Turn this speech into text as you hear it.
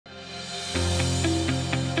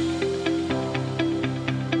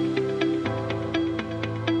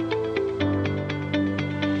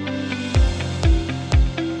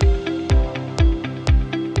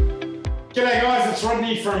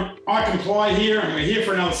Rodney from I Comply here, and we're here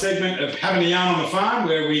for another segment of Having a Yarn on the Farm,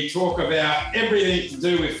 where we talk about everything to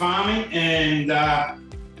do with farming. And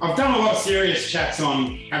I've done a lot of serious chats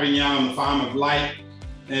on having a yarn on the farm of late,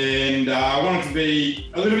 and I wanted to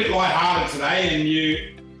be a little bit lighthearted today. And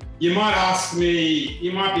you might ask me,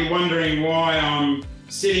 you might be wondering why I'm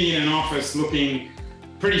sitting in an office looking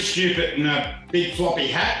pretty stupid in a big floppy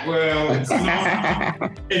hat. Well,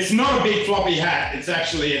 it's not a big floppy hat. It's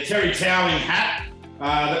actually a terry toweling hat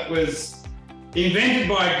that was invented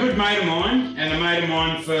by a good mate of mine and a mate of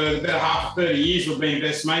mine for about half of 30 years. We've been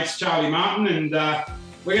best mates, Charlie Martin, and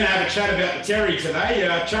we're going to have a chat about the terry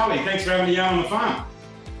today. Charlie, thanks for having a yarn on the farm.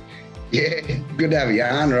 Yeah, good to have a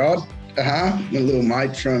yarn, Rod. My little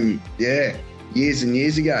mate from, years and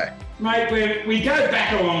years ago. Mate, we go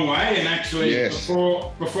back a long way, and actually Yes.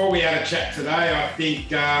 before we had a chat today, I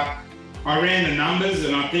think I ran the numbers,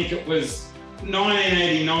 and I think it was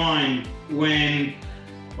 1989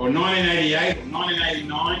 or 1988 or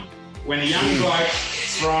 1989 when a young bloke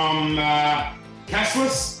from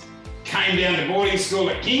Casslis came down to boarding school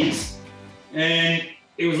at King's, and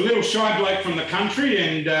he was a little shy bloke from the country,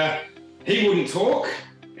 and he wouldn't talk,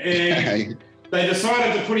 and they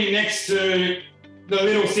decided to put him next to the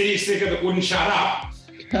little city slicker that wouldn't shut up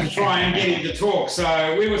to try and get him to talk.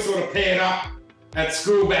 So we were sort of paired up at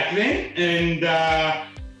school back then, and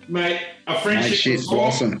mate, a friendship was formed.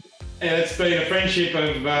 Awesome. And it's been a friendship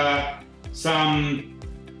of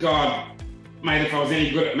mate, if I was any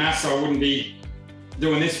good at maths, I wouldn't be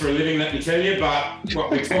doing this for a living, let me tell you. But what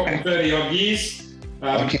we're talking 30 odd years.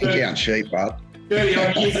 I can count sheep, bud. 30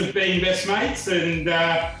 odd years of being best mates, and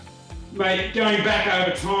mate, going back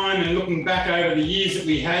over time and looking back over the years that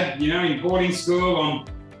we had, in boarding school,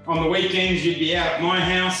 on the weekends, you'd be out at my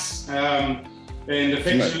house, and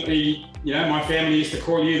affectionately, my family used to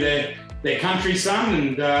call you their country son,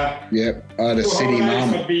 and I had a city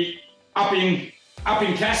mum. I'd be up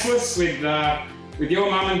in Casslis with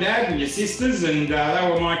your mum and dad and your sisters, and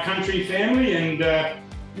they were my country family, and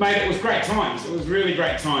mate, it was great times. It was really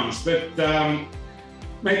great times. But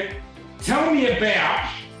mate, tell me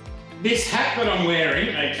about this hat that I'm wearing,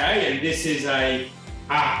 okay? And this is a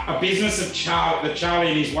business that Charlie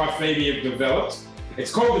and his wife Phoebe have developed.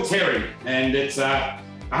 It's called the Terry, and it's a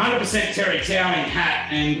 100% terry toweling hat.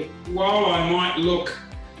 And while I might look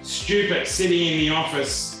stupid sitting in the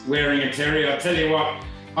office wearing a terry, I tell you what,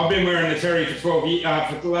 I've been wearing the terry for for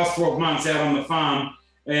the last 12 months out on the farm,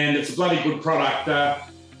 and it's a bloody good product.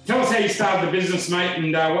 Tell us how you started the business, mate,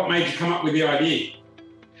 and what made you come up with the idea.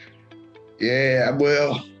 Yeah,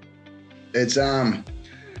 well, it's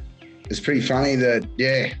pretty funny that,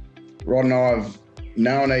 Rod and I have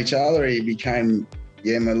known each other. He became,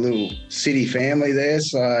 my little city family there.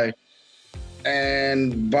 So,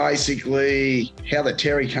 and basically how the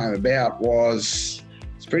terry came about was,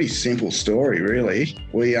 it's a pretty simple story, really.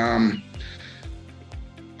 We,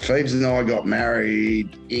 Phoebes and I got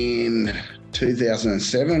married in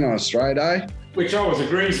 2007 on Australia Day. Which I was a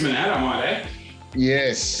groomsman at, I might add.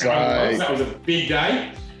 Yes. So that was a big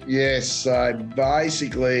day. Yes, so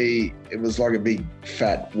basically it was like a big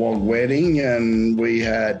fat wog wedding, and we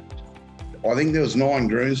had, I think there was 9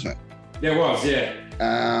 groomsmen. There was, yeah.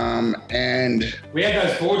 And we had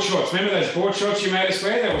those board shorts. Remember those board shorts you made us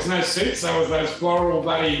wear? There was no suits. There was those floral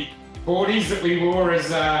bloody boardies that we wore as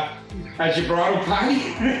your bridal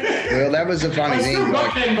party. Well, that was a funny thing. I still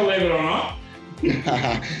got them, believe it or not.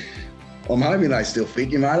 I'm hoping they still fit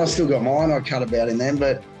you, mate. I've still got mine. I cut about in them,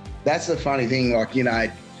 but that's the funny thing. Like,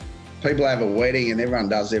 people have a wedding and everyone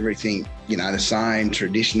does everything, the same,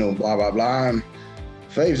 traditional, blah, blah, blah. And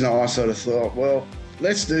Phoebes and I sort of thought, well,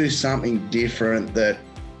 let's do something different that,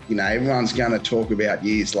 everyone's going to talk about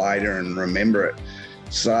years later and remember it.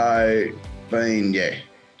 So, being,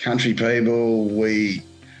 country people,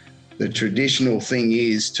 the traditional thing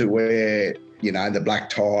is to wear, the black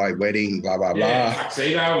tie, wedding, blah, blah, blah.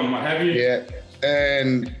 Tuxedo and what have you. Yeah.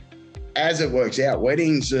 And as it works out,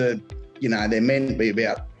 weddings are, they're meant to be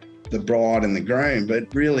about the bride and the groom,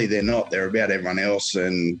 but really they're not. They're about everyone else,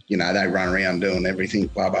 and, they run around doing everything,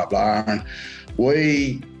 blah, blah, blah. And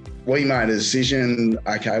we made a decision,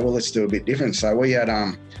 okay, well, let's do a bit different. So we had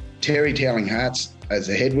terry toweling hats as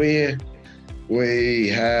a headwear. We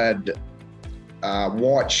had a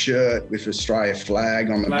white shirt with Australia flag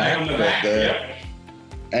on the back. On the back,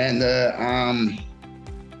 And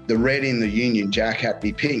the red in the Union Jack had to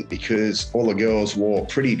be pink because all the girls wore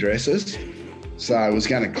pretty dresses. So it was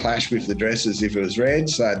going to clash with the dresses if it was red.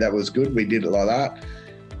 So that was good. We did it like that.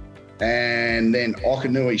 And then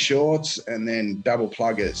Okanui shorts, and then double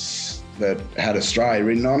pluggers that had Australia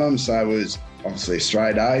written on them. So it was obviously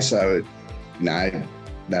Australia Day. So,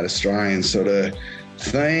 that Australian sort of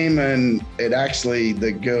theme, and it actually,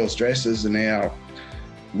 the girls' dresses are now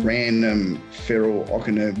random feral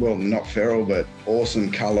Okanui, well, not feral, but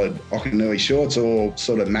awesome coloured Okanui shorts, all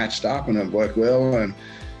sort of matched up, and it worked well. And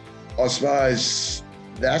I suppose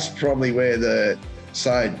that's probably where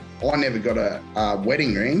so I never got a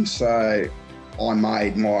wedding ring, so I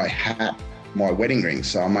made my hat my wedding ring.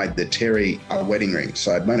 So I made the Terry a wedding ring.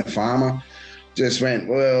 So I'd been a farmer, just went,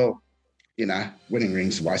 well, you know, wedding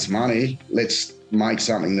rings are a waste of money. Let's make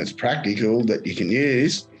something that's practical that you can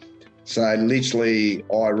use. So literally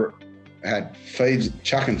I had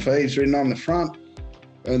Chuck and Phoebes written on the front,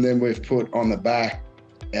 and then we've put on the back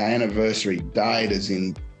our anniversary date, as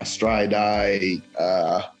in Australia Day,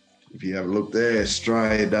 if you have a look there,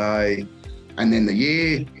 Australia Day, and then the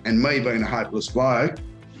year. And me being a hopeless bloke,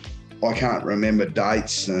 I can't remember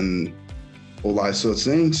dates and all those sorts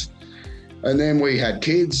of things. And then we had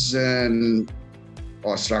kids, and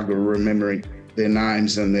I struggle remembering their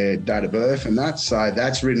names and their date of birth and that. So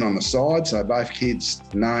that's written on the side. So both kids'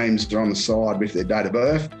 names are on the side with their date of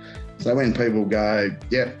birth. So when people go,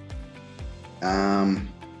 yep,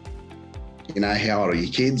 you know, how old are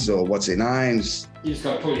your kids or what's their names? You just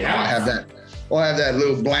got to pull your out. I have that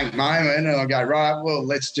little blank moment, and I go, right, well,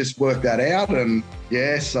 let's just work that out. And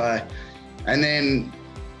yeah, so, and then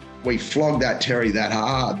we flogged that Terry that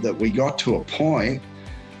hard that we got to a point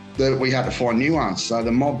that we had to find new ones. So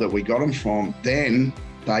the mob that we got them from, then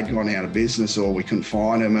they'd gone out of business, or we couldn't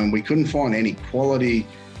find them, and we couldn't find any quality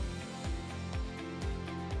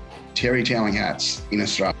Terry toweling hats in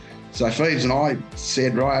Australia. So Phoebes and I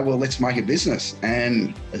said, right, well, let's make a business.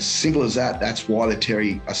 And as simple as that, that's why the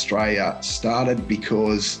Terry Australia started,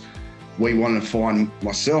 because we wanted to find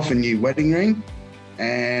myself a new wedding ring,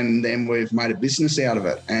 and then we've made a business out of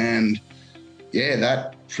it. And yeah,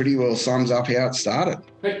 that pretty well sums up how it started.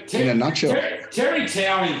 But in a nutshell. Terry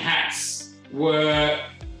toweling hats were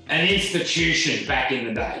an institution back in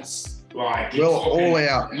the days. Like, well, all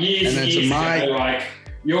out. Years ago, like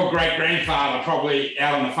your great-grandfather probably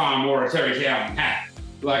out on the farm wore a Terry toweling hat.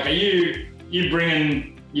 Like, are you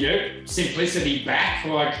bringing, you know, simplicity back?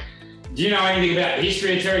 Like, do you know anything about the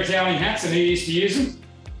history of Terry toweling hats and who used to use them?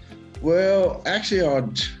 Well, actually,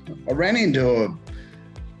 I ran into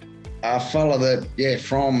a fella that,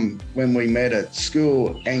 from when we met at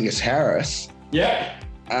school, Angus Harris. Yeah.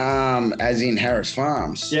 As in Harris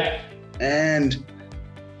Farms. Yeah. And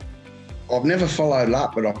I've never followed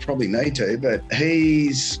up, but I probably need to. But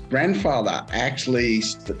his grandfather actually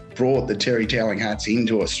brought the Terry toweling hats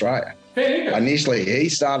into Australia. Initially, he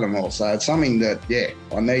started them all. So it's something that,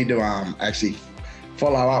 I need to actually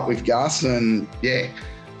follow up with Gus and,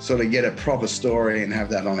 sort of get a proper story and have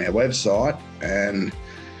that on our website.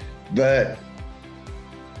 But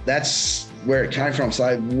that's where it came from.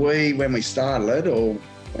 So when we started it, or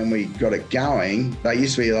when we got it going, they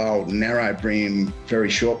used to be the old narrow brim, very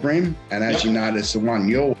short brim. And as you notice, the one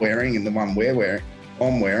you're wearing and the one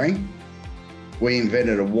I'm wearing, we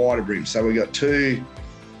invented a wider brim. So we got two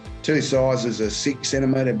sizes, a 6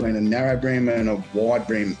 centimetre being a narrow brim and a wide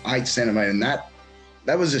brim, 8 centimetre. And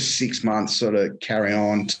that was a 6 month sort of carry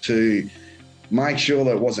on to make sure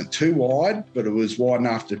that it wasn't too wide, but it was wide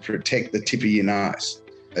enough to protect the tip of your nose.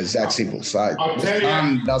 It's that simple. So the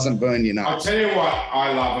sun doesn't burn your nose. I'll tell you what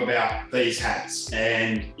I love about these hats.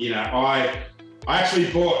 And, you know, I actually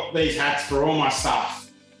bought these hats for all my stuff,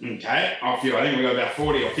 okay, off you. I think we got about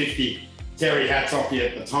 40 or 50 Terry hats off you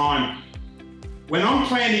at the time. When I'm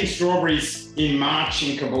planting strawberries in March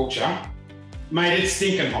in Caboolture, mate, it's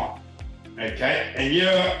stinking hot, okay? And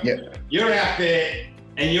you're out there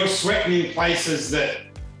and you're sweating in places that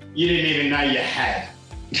you didn't even know you had.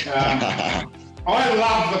 I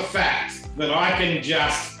love the fact that I can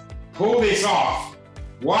just pull this off,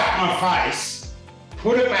 wipe my face,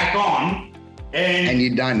 put it back on, and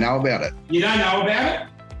you don't know about it. You don't know about it?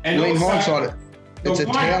 And well, in also, hindsight, it's a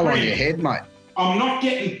towel on your head, mate. I'm not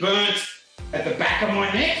getting burnt at the back of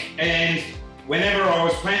my neck, and whenever I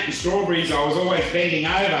was planting strawberries, I was always bending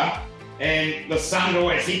over, and the sun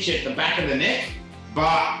always hits you at the back of the neck.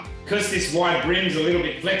 But because this wide brim's a little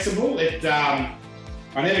bit flexible,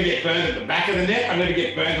 I never get burnt at the back of the neck. I never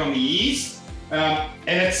get burnt on the ears,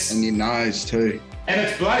 and your nose too. And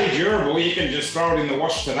it's bloody durable. You can just throw it in the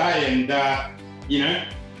wash today, and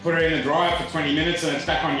put it in the dryer for 20 minutes, and it's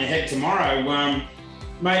back on your head tomorrow,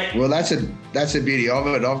 mate. Well, that's the beauty of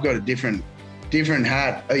it. I've got a different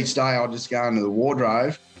hat each day. I'll just go into the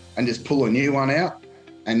wardrobe and just pull a new one out,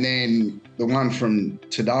 and then the one from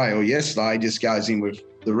today or yesterday just goes in with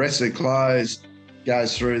the rest of the clothes.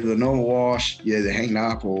 Goes through the normal wash, either hang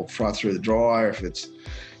up or throw through the dryer if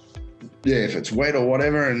it's wet or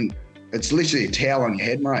whatever, and it's literally a towel on your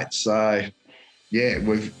head, mate. So Yeah,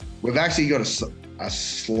 we've actually got a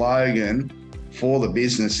slogan for the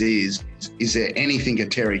business is there anything a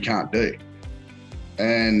Terry can't do?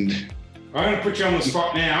 And I'm going to put you on the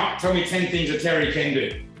spot now. Tell me 10 things a Terry can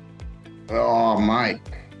do. Oh, mate.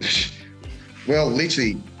 Well,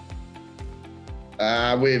 literally,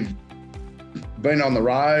 we've been on the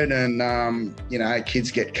road and,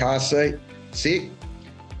 kids get car seat sick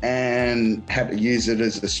and had to use it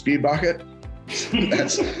as a spew bucket.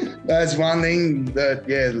 That's one thing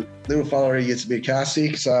that, little fella, he gets a bit car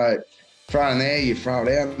sick. So throw it in there, you throw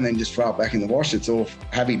it out and then just throw it back in the wash. It's all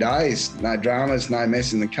happy days. No dramas, no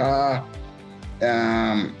mess in the car.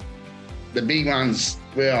 The big ones,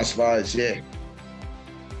 well, I suppose, the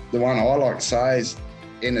one I like to say is,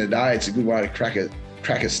 end of the day, it's a good way to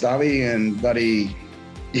crack a stubby and bloody,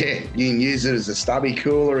 you can use it as a stubby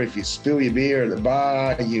cooler. If you spill your beer at the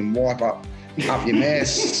bar, you can wipe up your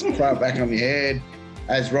mess, throw it back on your head.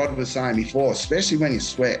 As Rod was saying before, especially when you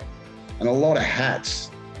sweat, and a lot of hats,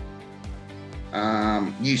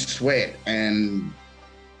 you sweat and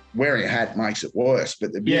wearing a hat makes it worse.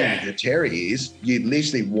 But the beauty of the Terry is you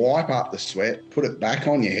literally wipe up the sweat, put it back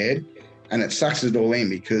on your head, and it sucks it all in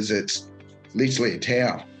because it's literally a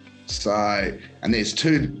towel. So, and there's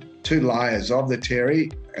two layers of the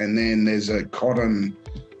Terry, and then there's a cotton,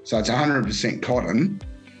 so it's 100% cotton.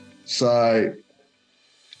 So,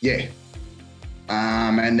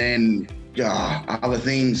 and then other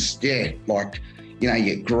things, like, you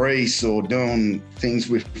get grease or doing things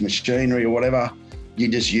with machinery or whatever, you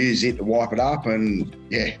just use it to wipe it up and,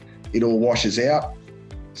 it all washes out.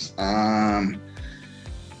 So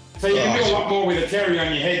you can do a lot more with a Terry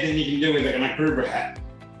on your head than you can do with an Akubra hat.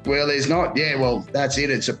 Well, there's not, that's it.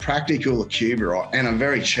 It's a practical Akubra and a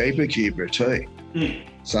very cheap Akubra too.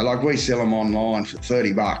 So like we sell them online for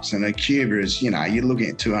 $30 and Akubra is, you're looking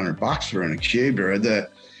at $200 for an Akubra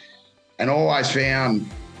and I always found,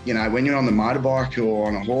 when you're on the motorbike or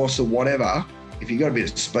on a horse or whatever, if you've got a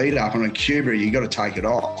bit of speed up on a Akubra, you've got to take it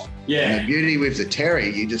off. Yeah. And the beauty with the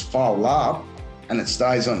Terry, you just fold up and it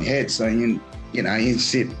stays on your head. So you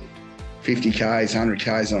sit 50 Ks, 100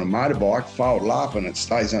 Ks on a motorbike, fold up and it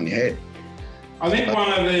stays on your head. I think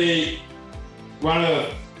one of the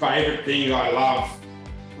favourite things I love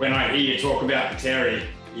when I hear you talk about the Terry,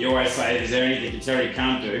 you always say, is there anything the Terry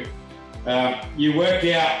can't do? You worked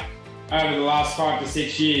out over the last 5 to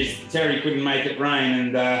 6 years, the Terry couldn't make it rain,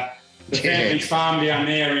 and the family's farm down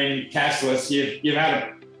there in Cassilis, you've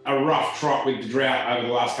had a rough trot with the drought over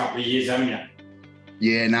the last couple of years, haven't you?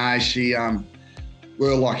 Yeah, no, she,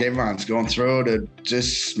 well, like everyone's gone through it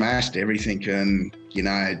just smashed everything and,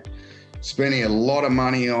 spending a lot of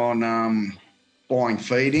money on buying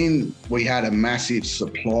feed in. We had a massive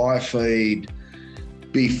supply feed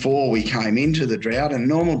before we came into the drought, and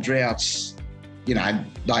normal droughts,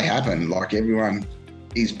 they happen, like everyone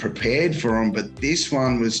is prepared for them, but this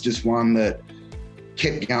one was just one that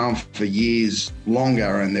kept going for years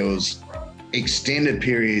longer, and there was extended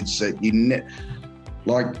periods that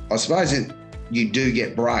I suppose you do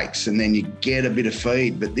get breaks and then you get a bit of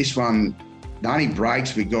feed, but this one, the only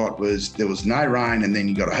breaks we got was there was no rain and then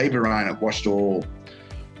you got a heap of rain. It washed all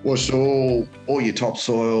your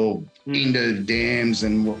topsoil into dams,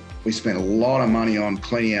 and we spent a lot of money on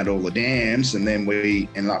cleaning out all the dams, and then we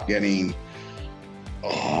ended up getting, it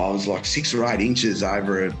was like 6 or 8 inches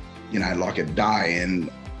over like a day, and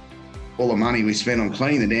all the money we spent on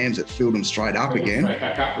cleaning the dams, it filled them straight up again. Straight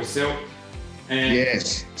back up with silt. And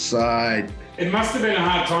yes, so it must have been a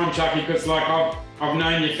hard time, Chucky, because like I've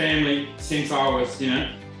known your family since I was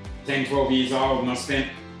 10, 12 years old, and I spent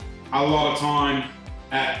a lot of time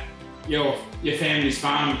at your family's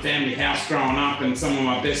farm, family house growing up, and some of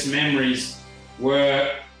my best memories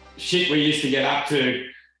were shit we used to get up to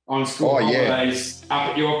on school holidays up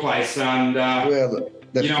at your place. And the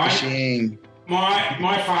fishing.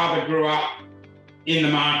 My father grew up in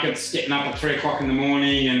the markets, getting up at 3 o'clock in the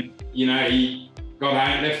morning, and he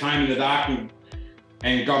left home in the dark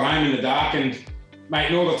and got home in the dark. And mate,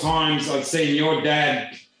 and all the times I'd seen your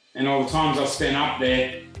dad and all the times I spent up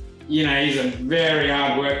there, he's a very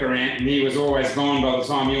hard worker, Ant, and he was always gone by the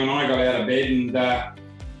time you and I got out of bed. And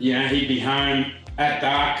he'd be home at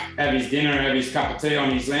dark, have his dinner, have his cup of tea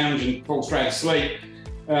on his lounge and fall straight to sleep.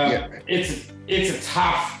 It's a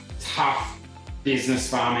tough business,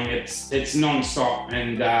 farming. It's non-stop,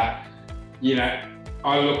 and I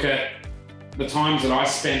look at the times that I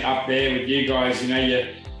spent up there with you guys.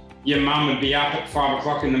 Your mum would be up at 5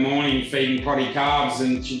 o'clock in the morning feeding potty calves,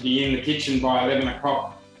 and she'd be in the kitchen by 11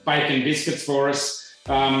 o'clock baking biscuits for us.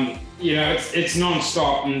 It's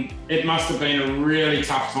non-stop, and it must have been a really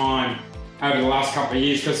tough time over the last couple of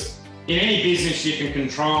years, because in any business you can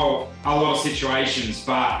control a lot of situations,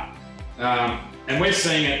 but and we're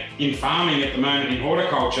seeing it in farming at the moment, in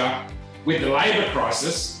horticulture, with the labour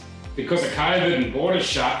crisis, because of COVID and borders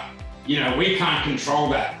shut. You know, we can't control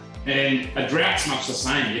that. And a drought's much the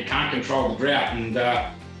same. You can't control the drought. And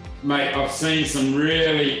mate, I've seen some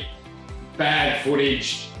really bad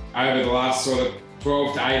footage over the last sort of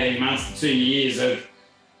 12 to 18 months to 2 years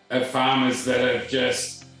of farmers that have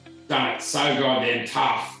just done it so goddamn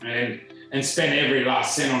tough and spent every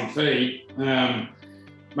last cent on feed.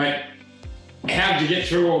 Mate, how did you get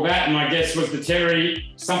through all that? And I guess, was the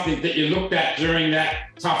Terry something that you looked at during that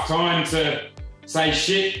tough time to say,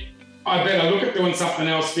 shit, I better look at doing something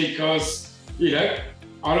else, because, you know,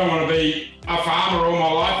 I don't want to be a farmer all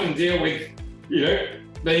my life and deal with, you know,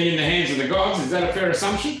 being in the hands of the gods? Is that a fair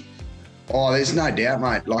assumption? Oh, there's no doubt,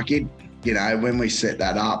 mate. Like, it, you know, when we set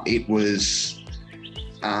that up, it was,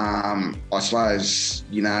 I suppose,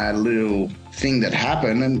 you know, a little thing that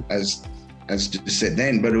happened, and as just said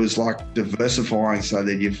then, but it was like diversifying so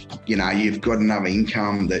that you've got another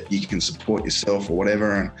income that you can support yourself or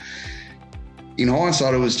whatever. And in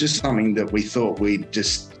hindsight, it was just something that we thought we'd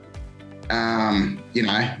just, you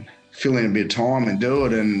know, fill in a bit of time and do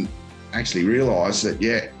it, and actually realise that,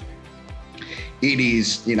 yeah, it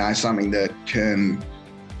is, you know, something that can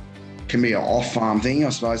be an off-farm thing, I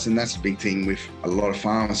suppose, and that's a big thing with a lot of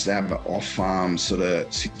farmers, to have an off-farm sort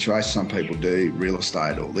of situation. Some people do real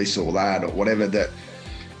estate or this or that or whatever that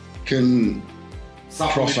can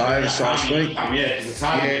cross over, so to speak. Yeah, because it's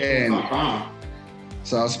hard to get a farmer.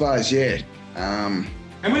 So I suppose, yeah. And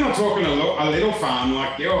we're not talking a little farm,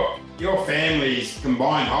 like your family's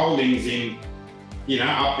combined holdings in, you know,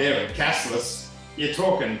 up there at Cassilis. You're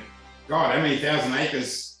talking, God, how many thousand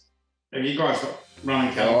acres have you guys got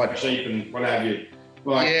running cattle, sheep and what have you?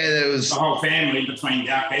 Like, yeah, there was the whole family between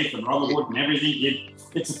Dalkeith and Rotherwood and everything.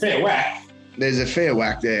 It's a fair whack. There's a fair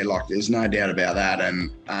whack there, like, there's no doubt about that,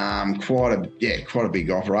 and quite a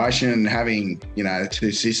big operation. Having, you know,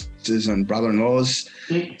 two sisters and brother-in-laws,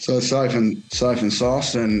 so Soph and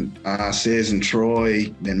Sauce, and Sares and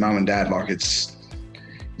Troy, then mum and dad. Like, it's,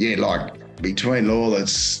 yeah, like between all,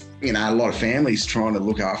 it's, you know, a lot of families trying to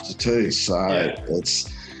look after too. So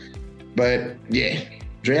it's, but yeah,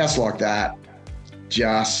 droughts like that,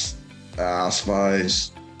 just I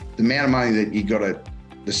suppose the amount of money that you got to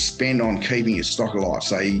spend on keeping your stock alive.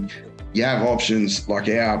 So you have options, like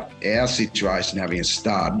our situation, having a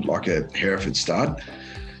stud, like a Hereford stud.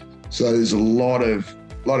 So there's a lot of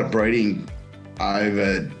breeding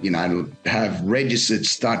over, you know, have registered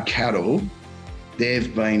stud cattle.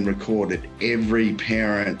 They've been recorded, every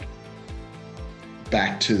parent,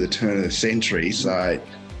 back to the turn of the century. So,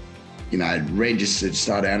 you know, registered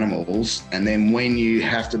stud animals. And then when you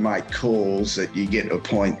have to make calls, that you get to a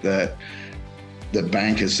point that the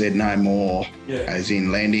bank has said no more, as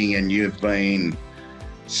in lending, and you've been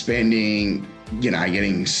spending, you know,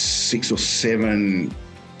 getting 6 or 7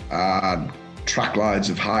 truckloads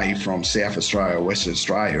of hay from South Australia or Western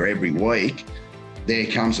Australia every week, there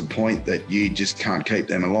comes a point that you just can't keep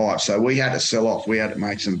them alive. So we had to sell off. We had to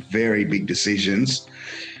make some very big decisions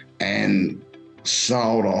and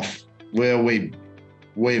sold off. Well,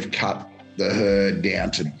 we've cut the herd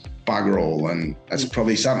down to bugger all, and that's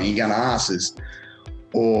probably something you're going to ask is,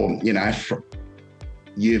 or, you know,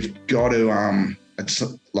 you've got to it's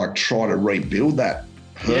like try to rebuild that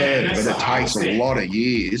herd, but it takes a lot of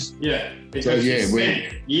years. Yeah, because you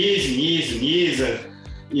spent years and years and years of,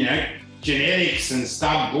 you know, genetics and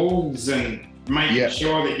stud bulls and making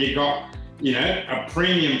sure that you got, you know, a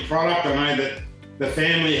premium product. I know that the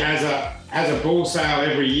family has a bull sale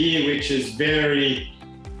every year, which is very,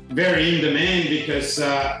 very in demand, because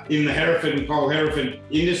in the Hereford and Pole Hereford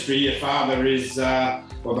industry, your father is,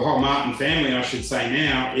 or the whole Martin family, I should say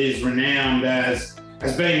now, is renowned as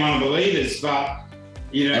being one of the leaders. But,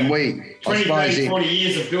 you know, 20, 30, 40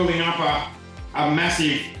 years of building up a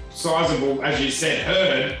massive, sizable, as you said,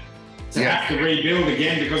 herd, to have to rebuild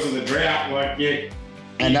again because of the drought, like, you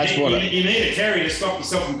need a Terry to stop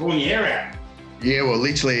yourself from pulling your hair out. Yeah, well,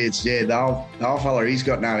 literally, it's, the old fella, he's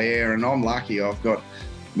got no hair, and I'm lucky. I've got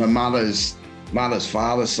my mother's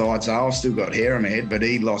father's side, so I've still got hair on my head, but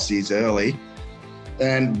he lost his early.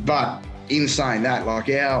 But in saying that, like,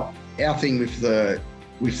 our thing with the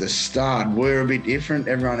stud, we're a bit different,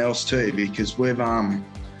 everyone else too, because we'd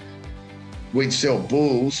sell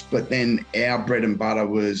bulls, but then our bread and butter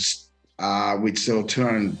was we'd sell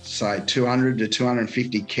 200 to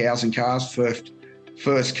 250 cows and calves,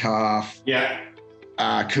 first calf. Yeah.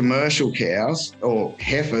 Commercial cows or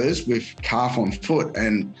heifers with calf on foot.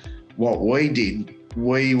 And what we did,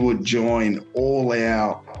 we would join all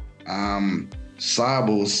our sale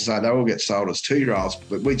bulls, so they all get sold as 2-year-olds,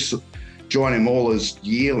 but we'd join them all as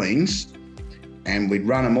yearlings, and we'd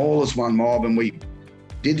run them all as one mob, and we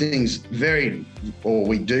did things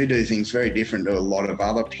we do things very different to a lot of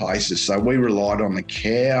other places. So we relied on the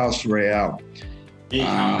cows for our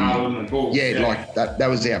bulls, like that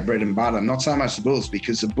was our bread and butter. Not so much the bulls,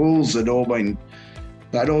 because the bulls they'd all been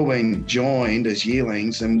joined as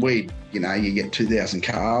yearlings, and you get 2,000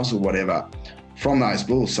 calves or whatever from those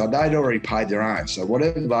bulls. So they'd already paid their own. So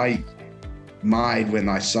whatever they made when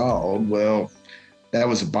they sold, well, that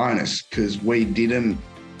was a bonus, because we didn't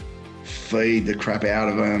feed the crap out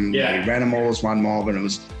of them. Yeah. We ran them all as one mob, and it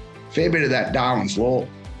was a fair bit of that Darwin's law,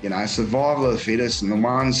 survival of the fittest, and the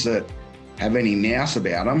ones that have any nous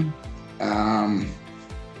about them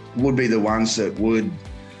would be the ones that would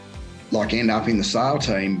end up in the sale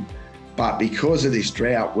team. But because of this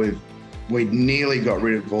drought, we'd nearly got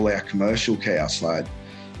rid of all our commercial cows. So,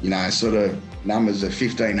 sort of numbers of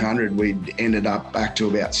 1,500, we'd ended up back to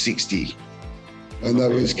about 60. And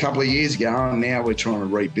that was a couple of years ago, and now we're trying to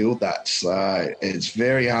rebuild that. So it's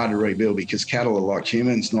very hard to rebuild, because cattle are like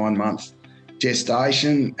humans, 9-month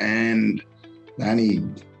gestation, and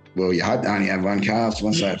you hope they only have one calf.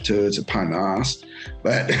 Once they have two, it's a pain in the ass.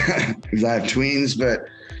 But if they have twins, to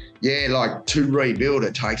rebuild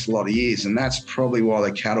it takes a lot of years, and that's probably why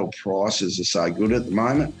the cattle prices are so good at the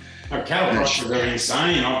moment. Cattle prices are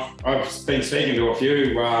insane. I've been speaking to a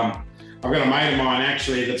few. I've got a mate of mine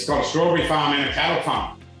actually that's got a strawberry farm and a cattle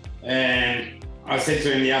farm. And I said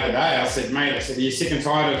to him the other day, I said, mate, are you sick and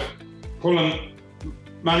tired of pulling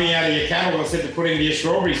money out of your cattle? I said to put into your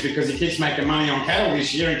strawberries, because he keeps making money on cattle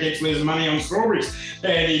this year and keeps losing money on strawberries.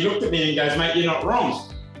 And he looked at me and goes, mate, you're not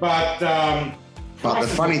wrong. But the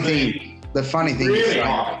funny thing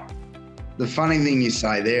you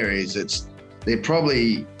say there is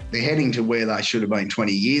they're heading to where they should have been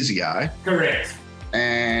 20 years ago. Correct.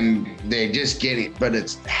 And they're just getting, but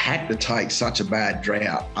it's had to take such a bad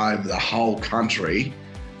drought over the whole country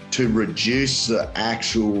to reduce the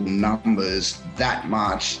actual numbers that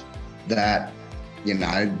much that,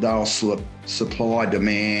 they'll supply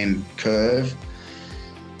demand curve.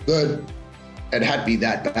 But it had to be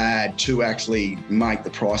that bad to actually make the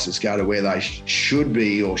prices go to where they should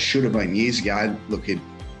be or should have been years ago. Look,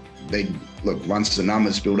 once the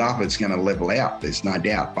numbers build up, it's going to level out. There's no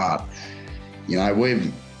doubt. But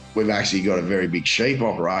we've actually got a very big sheep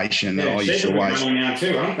operation. Yeah, sheep are money now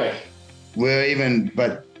too, aren't they?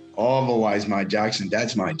 But I've always made jokes, and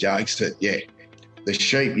Dad's made jokes that the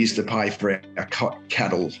sheep used to pay for our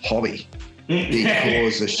cattle hobby,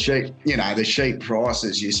 because the sheep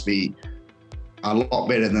prices used to be a lot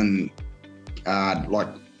better than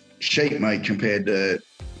sheep meat compared to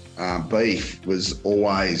beef was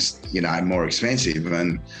always more expensive,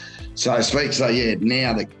 and so to speak. So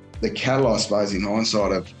now the cattle, I suppose, in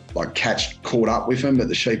hindsight, have caught up with them, but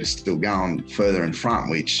the sheep are still going further in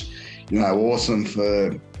front, which, awesome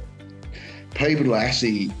for people to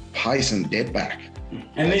actually pay some debt back.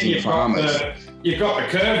 And then you've got the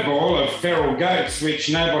curveball of feral goats, which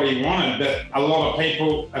nobody wanted, but a lot of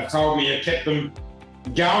people have told me have kept them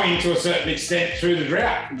going to a certain extent through the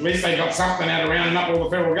drought. At least they got something out of rounding up all the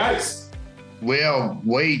feral goats. Well,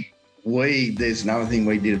 there's another thing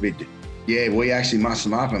we did a bit. Yeah, we actually mussed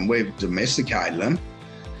them up, and we've domesticated them,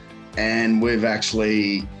 and we've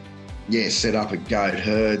actually, set up a goat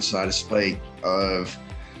herd, so to speak, of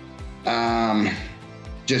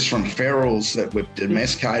just from ferals that we've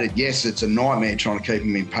domesticated. Yes, it's a nightmare trying to keep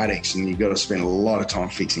them in paddocks, and you've got to spend a lot of time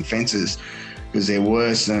fixing fences, because they're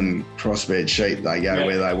worse than crossbred sheep. They go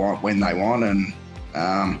where they want, when they want, and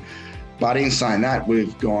but in saying that,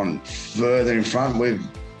 we've gone further in front. We've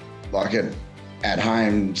at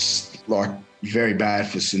home, very bad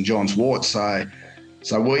for St John's wort.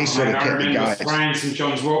 So we sort of kept the goats. I remember spraying St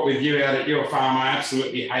John's wort with you out at your farm. I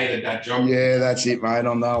absolutely hated that job. Yeah, that's it, mate.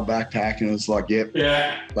 On the old backpack, and it was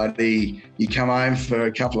bloody. You come home for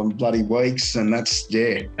a couple of bloody weeks, and that's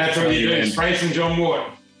what you do. Spray St John wort.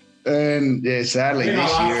 And sadly, I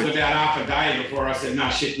lasted about half a day before I said, "No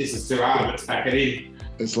shit, this is too hard. Let's pack it in."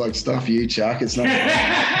 It's like stuff you, Chuck. It's not.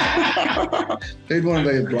 Who'd want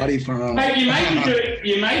to be a bloody farmer? Mate, you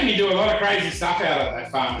made me do a lot of crazy stuff out of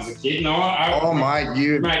that farm as a kid.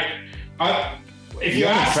 If you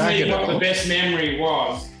ask me what the best memory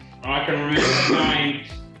was, I can remember going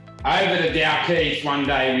over to Dalkeith one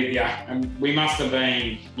day with you, and we must have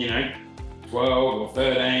been, 12 or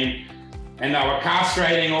 13, and they were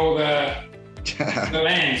castrating all the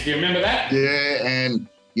lambs. Do you remember that? Yeah, and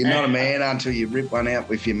you're not a man until you rip one out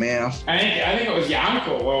with your mouth. I think it was your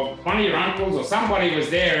uncle, or one of your uncles, or somebody was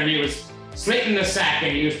there, and he was slitting the sack,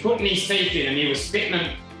 and he was putting his teeth in, and he was spitting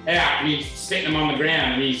them out and he's setting them on the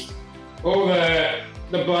ground, and he's all the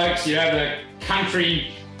blokes, you know, the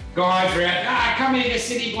country guys are out. Come here, you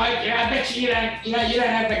city bloke. I bet you don't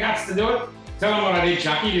have the guts to do it. Tell them what I did,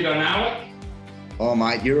 Chucky. Did I nail it? Oh,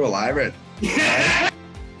 mate, you're all over it.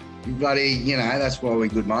 Bloody, you know, that's why we're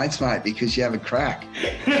good mates, mate, because you have a crack.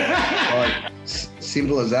 Like,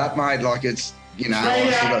 simple as that, mate. Like, it's, you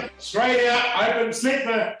know. Straight out, open, slip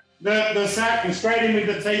the sack and straight in with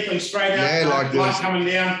the teeth and straight out. Yeah, like blood coming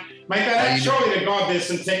down. Mate, surely to God there's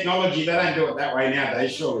some technology. They don't do it that way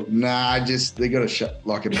nowadays, surely. Nah, they got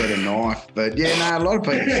a better knife. But yeah, no, a lot of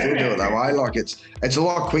people still do it that way. Like, it's a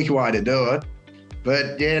lot quicker way to do it.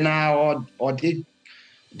 But yeah, no, I did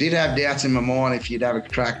have doubts in my mind if you'd have a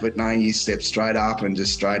crack, but no, you stepped straight up and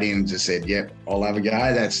just straight in and just said, yep, I'll have a go.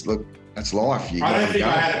 That's life. I don't think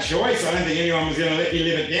I had a choice. I don't think anyone was going to let me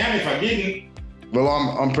live it down if I didn't. Well,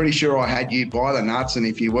 I'm pretty sure I had you by the nuts, and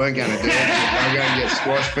if you weren't going to do it, you were going to get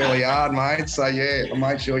squashed fairly hard, mate. So yeah, I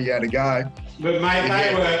made sure you had to go. But mate,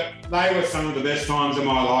 they were some of the best times of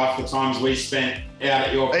my life. The times we spent out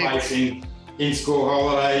at your place in school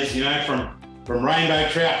holidays. You know, from rainbow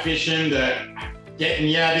trout fishing to getting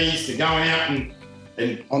yabbies to going out and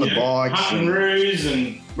on the bikes, hunting roos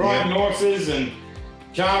and riding horses, and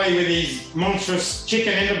Charlie with his monstrous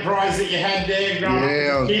chicken enterprise that you had there growing up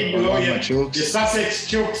as a kid with all your Sussex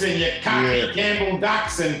chooks and your Khaki Campbell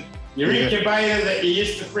ducks and your incubator that you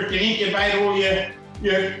used to freaking incubate all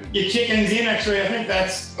your chickens in. Actually, I think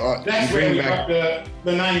that's where we got the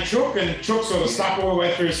name Chook, and Chook sort of stuck all the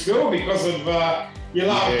way through school because of your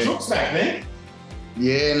love of chooks back then.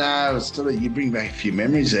 Yeah, no, it's sort of, you bring back a few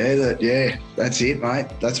memories there. That's it, mate.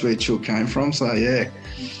 That's where Chook came from. So yeah.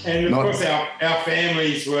 And of course, our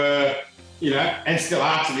families were, you know, and still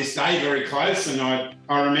are to this day, very close. And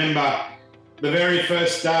I remember the very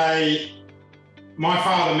first day my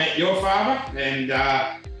father met your father, and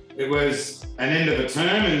it was an end of a term,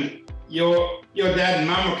 and your dad and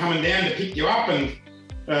mum were coming down to pick you up, and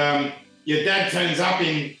your dad turns up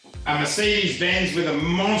in a Mercedes-Benz with a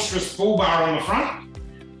monstrous bull bar on the front,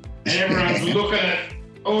 and everyone's looking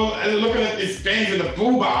at this Benz with a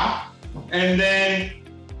bull bar, and then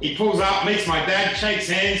he pulls up, meets my dad, shakes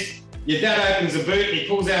hands. Your dad opens a boot and he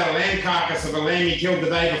pulls out a lamb carcass of a lamb he killed the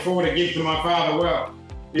day before to give to my father. Well,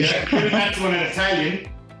 you know, giving that to an Italian.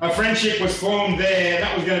 A friendship was formed there.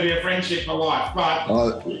 That was going to be a friendship for life.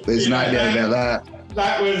 But there's no doubt about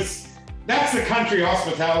that. That's the country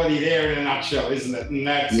hospitality there in a nutshell, isn't it? And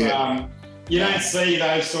that's you don't see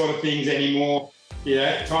those sort of things anymore. You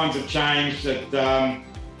know, times have changed. That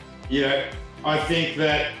you know, I think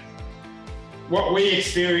that what we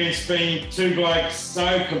experienced being two blokes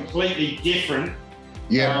so completely different,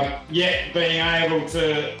 yet being able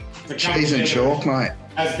to come cheese and chalk, mate,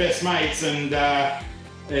 as best mates, and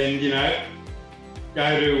you know,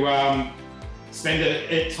 go to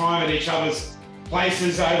spend time at each other's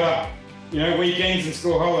places over, you know, weekends and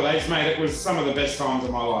school holidays, mate. It was some of the best times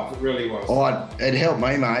of my life. It really was. Oh, it helped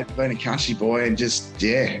me, mate, being a country boy and just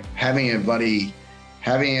having a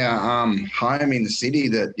home in the city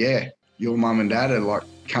that your mum and dad are like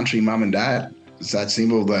country mum and dad. It's that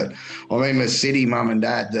simple. That I mean, the city mum and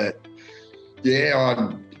dad that,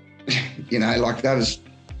 you know, like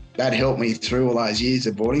that helped me through all those years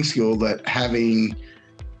of boarding school, that having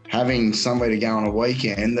somewhere to go on a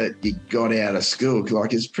weekend that you got out of school,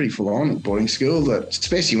 like it's pretty full on boarding school, that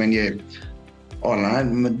especially when I don't know,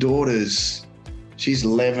 my daughter's, she's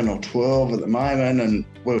 11 or 12 at the moment, and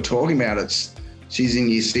we were talking about it. She's in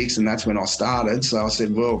year 6 and that's when I started. So I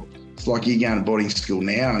said, well, it's like you're going to boarding school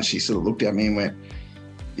now. And she sort of looked at me and went,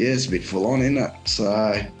 yeah, it's a bit full on, isn't it?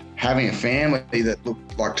 So having a family that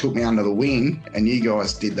took me under the wing, and you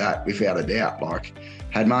guys did that without a doubt. Like,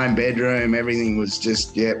 had my own bedroom, everything was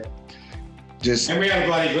just. And we had a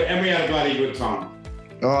bloody good time.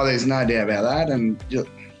 Oh, there's no doubt about that. And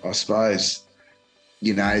I suppose,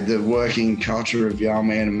 you know, the working culture of your old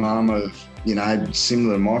man and mum of, you know,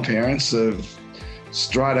 similar to my parents, of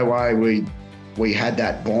straight away we had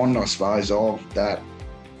that bond, I suppose, of that,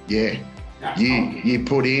 you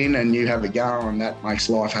put in and you have a go, and that makes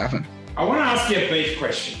life happen. I want to ask you a beef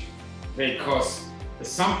question, because it's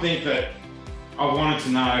something that I wanted to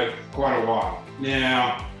know quite a while.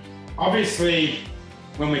 Now, obviously,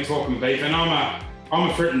 when we're talking beef, and I'm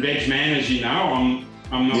a fruit and veg man, as you know,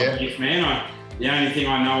 I'm not a beef man. The only thing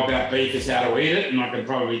I know about beef is how to eat it, and I can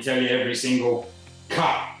probably tell you every single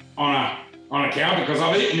cut on a cow, because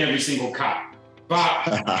I've eaten every single cut.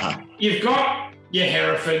 But you've got your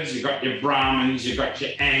Herefords, you've got your Brahmins, you've got your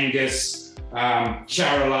Angus,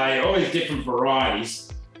 Charolais, all these different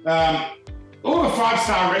varieties. All the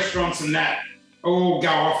 5-star restaurants and that all go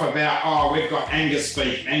off about, oh, we've got Angus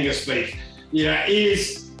beef. You know,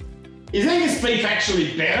 is Angus beef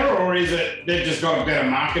actually better, or is it they've just got a better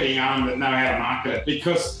marketing arm that know how to market it?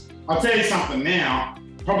 Because I'll tell you something now,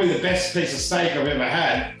 probably the best piece of steak I've ever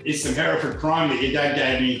had is some Hereford Prime that your dad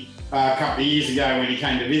gave me a couple of years ago when he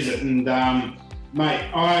came to visit. And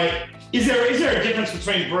mate, is there a difference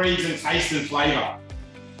between breeds and taste and flavour?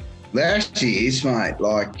 There actually is, mate.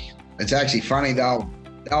 Like, it's actually funny, the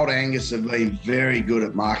old Angus have been very good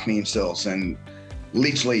at marketing themselves, and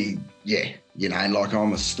literally, yeah, you know, like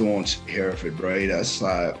I'm a staunch Hereford breeder,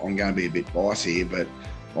 so I'm going to be a bit biased here, but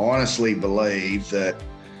I honestly believe that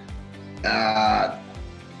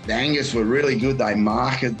the Angus were really good. They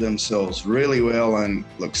marketed themselves really well, and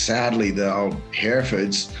look, sadly, the old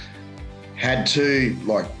Herefords had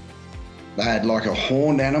they had like a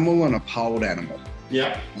horned animal and a polled animal.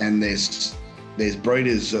 Yeah. And there's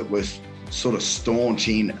breeders that were sort of staunch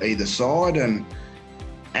in either side, and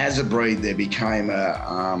as a breed there became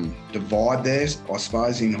a divide there, I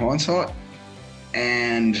suppose, in hindsight.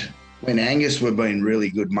 And when Angus were being really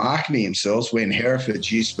good marketing themselves, when Herefords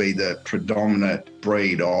used to be the predominant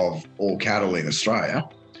breed of all cattle in Australia,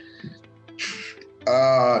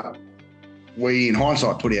 we in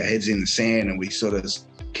hindsight put our heads in the sand, and we sort of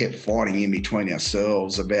kept fighting in between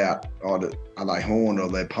ourselves about, are they horned or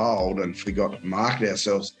they're polled, and forgot to market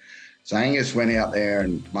ourselves. So Angus went out there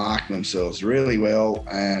and marketed themselves really well,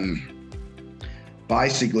 and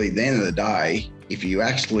basically at the end of the day, if you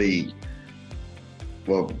actually,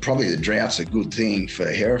 well, probably the drought's a good thing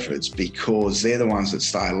for Herefords because they're the ones that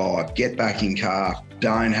stay alive, get back in calf,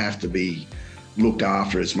 don't have to be looked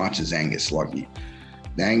after as much as Angus. Like,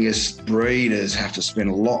 the Angus breeders have to spend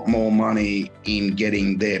a lot more money in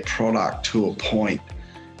getting their product to a point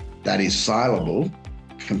that is saleable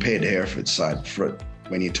compared to Hereford. So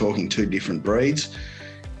when you're talking two different breeds,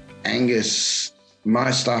 Angus,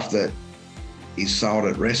 most stuff that is sold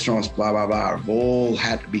at restaurants, blah, blah, blah, have all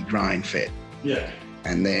had to be grain fed. Yeah.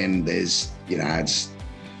 And then there's, you know, it's...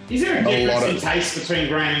 Is there a difference in taste between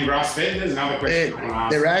grain and grass-fed? There's another question I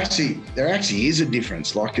want to ask. There actually is a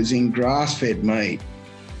difference. Like, as in grass-fed meat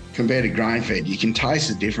compared to grain-fed, you can taste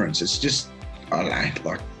the difference. It's just, I don't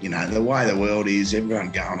know, like, you know, the way the world is,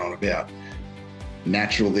 everyone going on about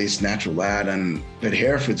natural this, natural that, but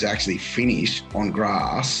Hereford's actually finished on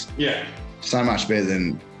grass. Yeah. So much better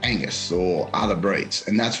than Angus or other breeds.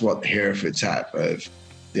 And that's what Herefords have.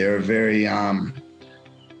 They're a very,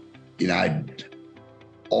 you know,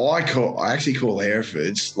 I actually call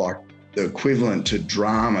Herefords like the equivalent to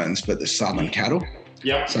Brahmans, but the southern cattle.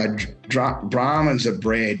 Yeah. So Brahmans are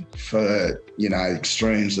bred for, you know,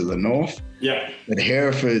 extremes of the north. Yeah. But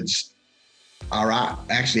Herefords are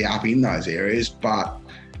actually up in those areas, but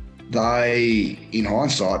they, in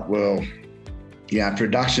hindsight, well, you know,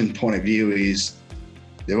 production point of view is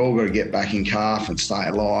they've all got to get back in calf and stay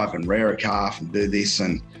alive and rear a calf and do this,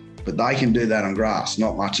 but they can do that on grass,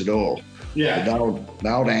 not much at all. Yeah. The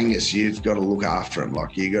old Angus, you've got to look after them.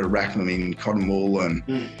 Like, you've got to wrap them in cotton wool, and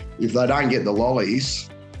if they don't get the lollies,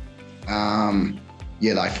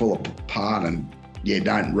 they fall apart and,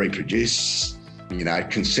 don't reproduce. You know,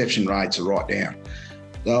 conception rates are right down.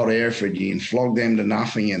 The old Hereford, you can flog them to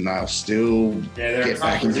nothing and they'll still get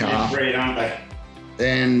back in calf. Breed, aren't they?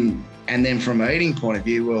 And then from an eating point of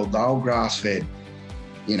view, well, the old grass-fed,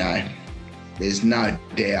 you know, there's no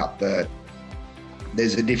doubt that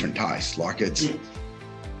there's a different taste. Like, it's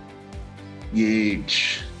you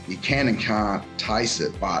can and can't taste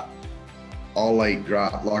it, but I'll eat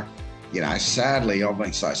grass. Like, you know, sadly, I've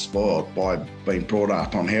been so spoiled by being brought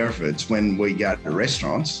up on Herefords. When we go to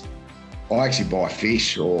restaurants, I actually buy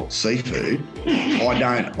fish or seafood.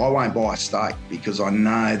 I won't buy a steak because I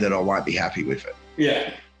know that I won't be happy with it.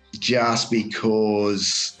 Yeah. Just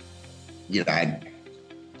because, you know,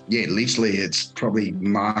 literally it's probably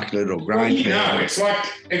marketed or grain fed. Well,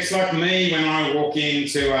 it's like me when I walk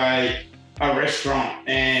into a restaurant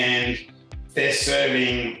and they're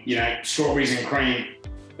serving, you know, strawberries and ice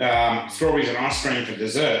cream for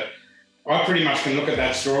dessert. I pretty much can look at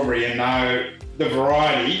that strawberry and know the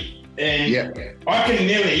variety, and I can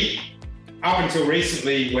nearly, up until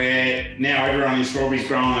recently, where now everyone in strawberries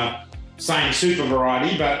growing a same super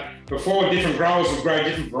variety, but before different growers would grow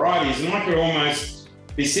different varieties, and I could almost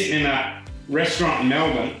be sitting in a restaurant in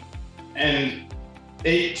Melbourne and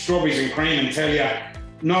eat strawberries and cream and tell you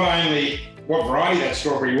not only what variety that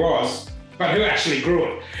strawberry was, but who actually grew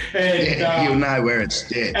it. And, you'll know where it's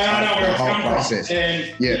and I know where it's come process. from.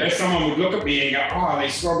 And you know, someone would look at me and go, "Oh,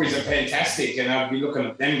 these strawberries are fantastic," and I'd be looking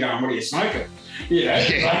at them going, "What are you smoking?" You know.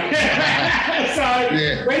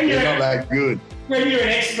 When you're not that good. When you're an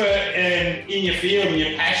expert and in your field and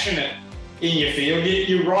you're passionate, in your field,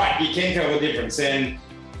 you're right, you can tell the difference. And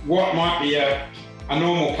what might be a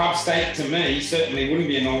normal pub steak to me certainly wouldn't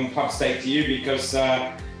be a normal pub steak to you, because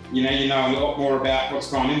you know a lot more about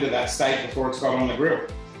what's gone into that steak before it's got on the grill.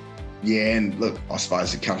 Yeah, and look, I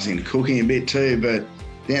suppose it comes into cooking a bit too, but at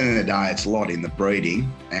the end of the day, it's a lot in the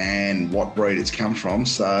breeding and what breed it's come from.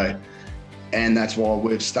 So, and that's why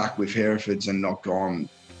we've stuck with Herefords and not gone,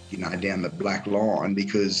 you know, down the black line,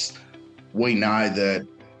 because we know that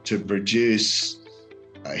to produce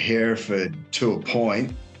a Hereford to a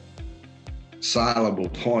point, saleable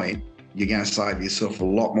point, you're going to save yourself a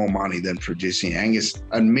lot more money than producing Angus.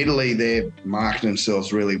 Admittedly, they're marketing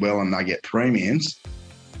themselves really well and they get premiums,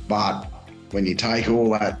 but when you take all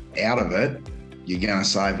that out of it, you're going to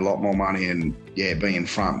save a lot more money and, yeah, be in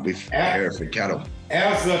front with Hereford cattle.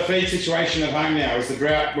 How's the feed situation at home now? Is the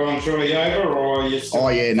drought well and truly over, or are you still... Oh,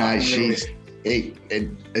 yeah, no,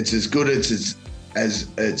 it's as good as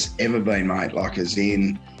it's ever been, mate. Like, as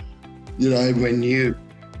in, you know, when we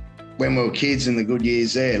were kids in the good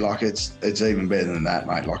years there, like, it's even better than that,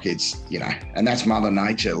 mate. Like, it's, you know, and that's Mother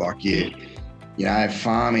Nature. Like, you know,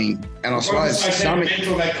 farming, and I suppose so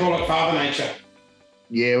sentimental, they call it Father Nature.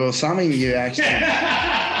 Yeah, well, something you were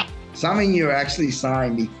actually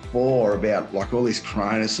saying before about, like, all this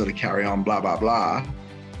corona sort of carry on, blah, blah, blah,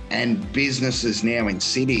 and businesses now in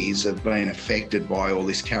cities have been affected by all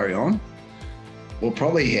this carry on. Well,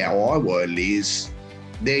 probably how I word it is,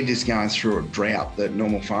 they're just going through a drought that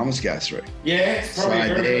normal farmers go through. Yeah, it's probably a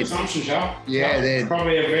very good assumption, Charles. Yeah, it's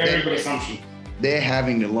probably a very good assumption. They're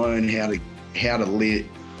having to learn how to live,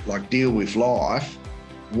 like, deal with life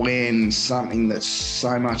when something that's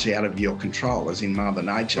so much out of your control, as in Mother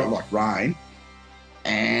Nature, like rain,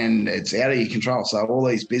 and it's out of your control. So all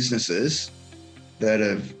these businesses that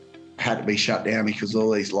have had to be shut down because of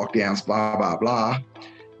all these lockdowns, blah, blah, blah,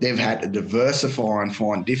 they've had to diversify and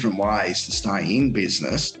find different ways to stay in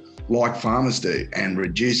business, like farmers do, and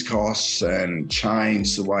reduce costs and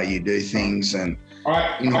change the way you do things. And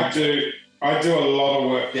I do a lot of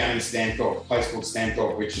work down in Stanthorpe, a place called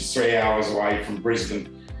Stanthorpe, which is 3 hours away from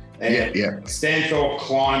Brisbane. And Stanthorpe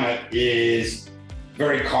climate is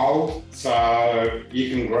very cold, so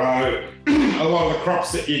you can grow a lot of the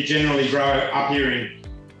crops that you generally grow up here in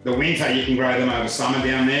the winter, you can grow them over summer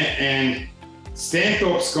down there. And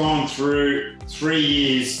Stanthorpe's gone through 3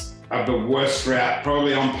 years of the worst drought,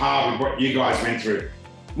 probably on par with what you guys went through.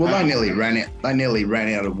 Well, they nearly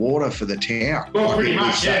ran out of water for the town. Well, pretty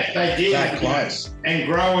much, yeah, they did. That close. And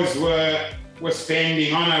growers were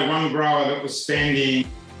spending, I know one grower that was spending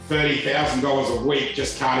 $30,000 a week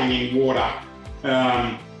just carting in water,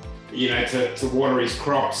 you know, to water his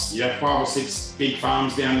crops. You know, 5 or 6 big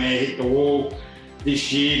farms down there hit the wall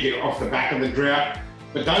this year off the back of the drought.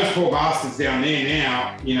 But those poor bastards down there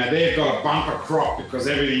now, you know, they've got a bumper crop because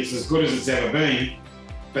everything's as good as it's ever been.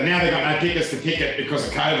 But now they've got no pickers to pick it because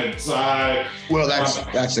of COVID. So, well, that's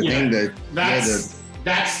the thing.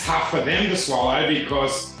 That's tough for them to swallow,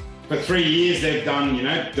 because for 3 years they've done, you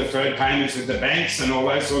know, deferred payments with the banks and all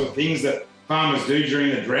those sort of things that farmers do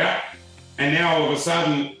during the drought. And now all of a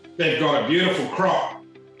sudden they've got a beautiful crop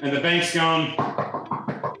and the bank's going,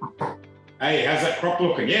 hey, how's that crop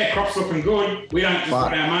looking? Yeah, crop's looking good. We don't just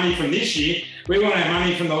want our money from this year. We want our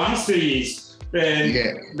money from the last 2 years.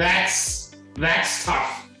 And that's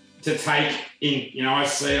tough to take in. You know, I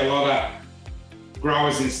see a lot of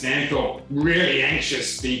growers in Stanthorpe really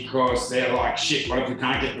anxious because they're like, shit, what if we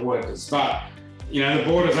can't get the workers? But, you know, the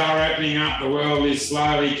borders are opening up. The world is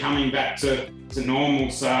slowly coming back to normal.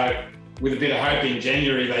 So with a bit of hope in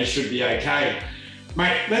January, they should be okay.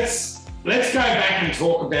 Mate, let's go back and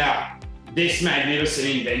talk about this magnificent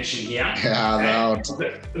invention here.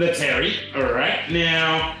 The Terry, all right?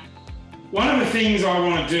 Now, one of the things I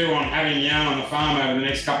want to do on having yarn on the farm over the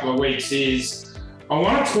next couple of weeks is I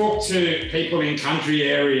want to talk to people in country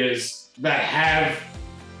areas that have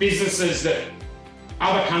businesses that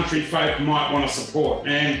other country folk might want to support.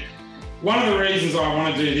 And one of the reasons I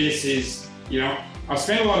want to do this is, you know, I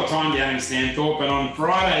spend a lot of time down in Stanthorpe, and on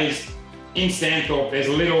Fridays in Stanthorpe, there's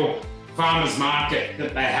a little farmers market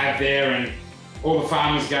that they have there, and all the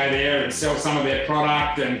farmers go there and sell some of their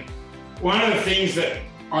product. And one of the things that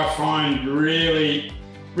I find really,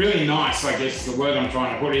 really nice, I guess is the word I'm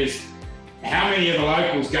trying to put, is how many of the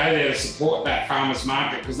locals go there to support that farmers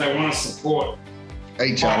market because they want to support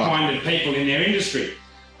like-minded people in their industry.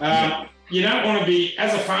 You don't want to be,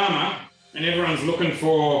 as a farmer, and everyone's looking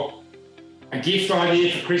for a gift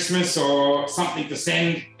idea for Christmas or something to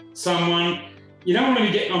send someone, you don't want to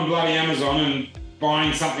be getting on bloody Amazon and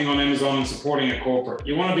buying something on Amazon and supporting a corporate.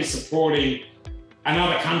 You want to be supporting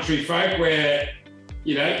another country folk where,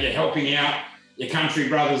 you know, you're helping out your country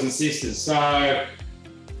brothers and sisters. So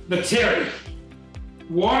the Terry,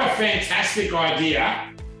 what a fantastic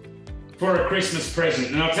idea for a Christmas present.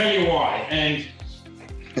 And I'll tell you why. And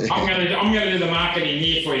I'm going to do the marketing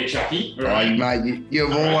here for you, Chucky. Right? Oh, mate,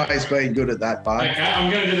 you've always been good at that, bud. Okay, I'm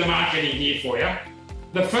going to do the marketing here for you.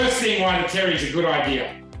 The first thing why the Terry is a good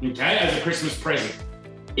idea, okay, as a Christmas present,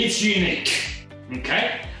 it's unique,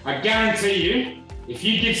 okay? I guarantee you, if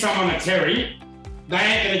you give someone a Terry, they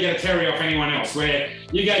ain't going to get a Terry off anyone else. Where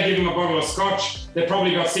you go give them a bottle of scotch, they've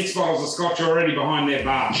probably got 6 bottles of scotch already behind their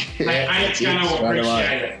bar. They ain't going to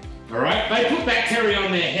appreciate it, all right? They put that Terry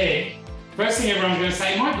on their head. First thing everyone's going to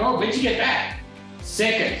say, my God, where'd you get that?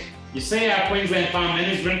 Second, you see our Queensland Farm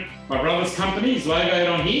Management, my brother's company, is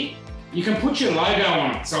logoed on here. You can put your logo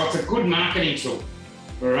on it, so it's a good marketing tool,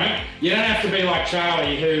 all right? You don't have to be like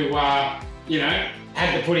Charlie who,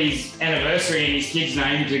 had to put his anniversary in his kid's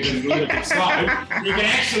name because it's a little bit slow. You can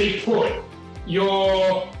actually put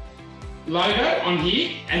your logo on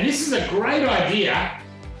here, and this is a great idea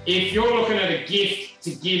if you're looking at a gift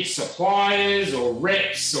to give suppliers or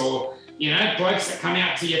reps or, blokes that come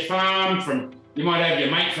out to your farm you might have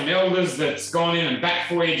your mate from Elders that's gone in and backed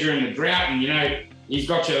for you during the drought and, he's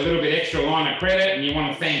got you a little bit extra line of credit and you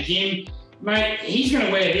want to thank him. Mate, he's going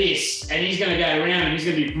to wear this and he's going to go around and he's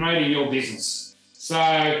going to be promoting your business.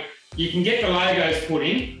 So you can get the logos put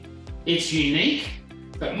in. It's unique,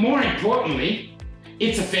 but more importantly,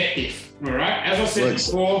 it's effective, all right? As I said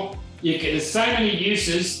before, there's so many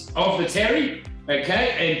uses of the Terry,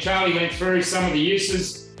 okay? And Charlie went through some of the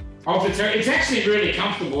uses of the Terry. It's actually really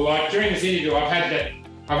comfortable. Like during this interview, I've had it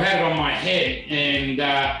on my head and,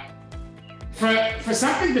 for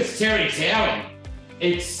something that's Terry toweling,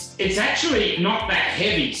 it's actually not that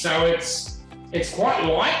heavy, so it's quite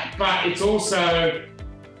light, but it's also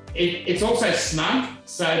snug,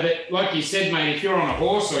 so that, like you said, mate, if you're on a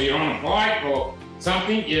horse or you're on a bike or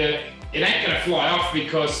something, it ain't going to fly off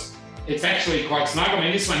because it's actually quite snug. I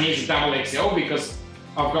mean, this one here's a double XL because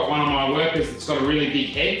I've got one of my workers that's got a really big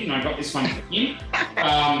head, and I got this one for him.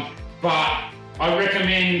 But I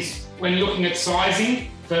recommend when looking at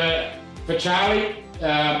sizing for Charlie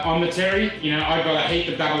on the Terry, I've got a heap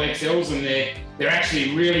of double XLs and they're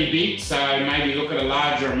actually really big, so maybe look at a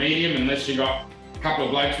large or a medium unless you've got a couple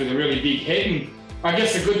of blokes with a really big head. And I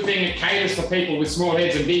guess the good thing, it caters for people with small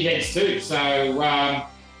heads and big heads too. So,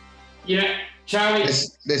 Charlie...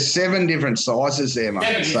 There's 7 different sizes there,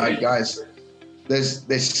 mate. So it goes...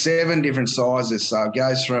 There's 7 different sizes, so it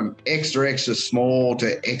goes from extra small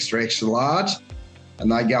to extra large.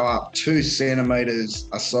 And they go up 2 centimetres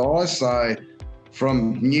a size. So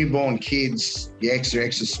from newborn kids, the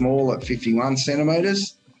extra small at 51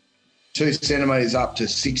 centimetres, 2 centimetres up to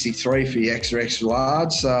 63 for the extra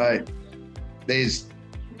large. So there's,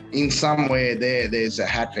 in somewhere there's a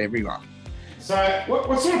hat for everyone. So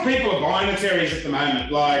what sort of people are buying the Terrys at the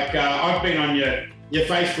moment? Like I've been on your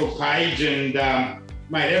Facebook page and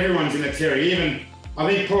mate, everyone's in a Terry. Even I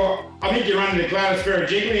think you're under the Gladys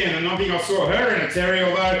Berejiklian, and I think I saw her in a Terry,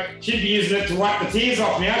 although she'd be using it to wipe the tears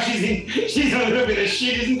off now. She's a little bit of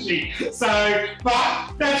shit, isn't she? So,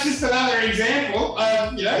 but that's just another example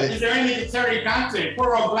of, is there anything a Terry can't do?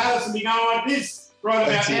 Poor old Gladys will be going like this right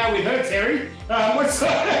about now with her Terry.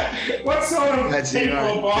 What sort of people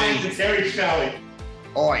are buying the Terry, Charlie?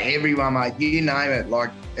 Oh, everyone, mate. You name it.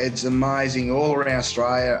 Like, it's amazing all around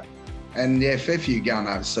Australia. And yeah, fair few going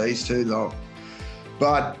overseas too, though.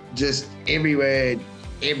 But just everywhere,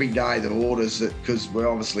 every day the orders, because we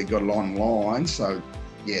obviously got it online. So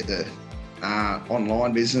yeah, the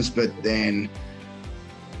online business, but then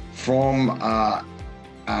from,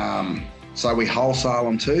 so we wholesale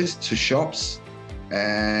them to shops,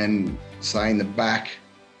 and say in the back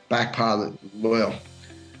part of the,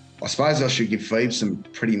 I suppose I should give Phoebe some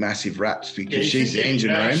pretty massive raps because she's the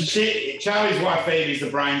engine room. Charlie's wife Phoebe's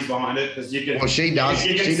the brains behind it, because you can. Well, she does.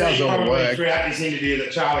 She does all the work throughout this interview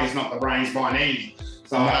that Charlie's not the brains behind anything.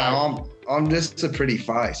 So no, I'm just a pretty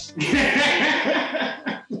face.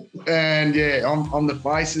 And yeah, I'm the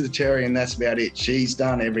face of the Terry, and that's about it. She's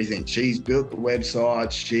done everything. She's built the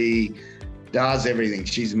website. She does everything.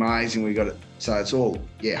 She's amazing. We got it. So it's all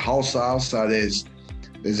wholesale. So there's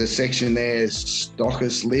a section there,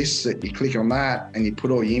 stockist lists, that you click on that and you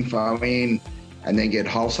put all your info in, and then get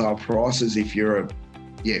wholesale prices if you're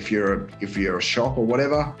a shop or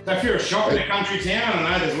whatever. So if you're a shop in a country town,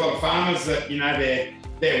 I know there's a lot of farmers that,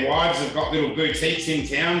 their wives have got little boutiques in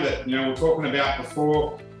town that, we're talking about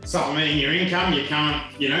before, supplementing your income. You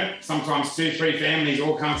can't, sometimes 2-3 families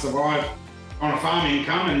all can't survive on a farm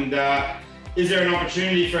income. And is there an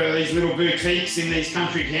opportunity for these little boutiques in these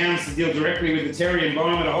country towns to deal directly with the Terry and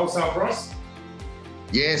buy them at a wholesale price?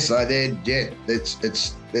 Yeah, so they're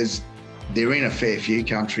in a fair few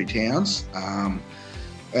country towns,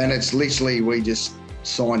 and it's literally we just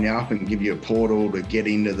sign you up and give you a portal to get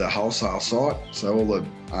into the wholesale site. So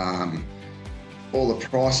all the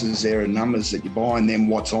prices there are numbers that you buy, and then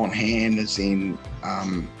what's on hand is in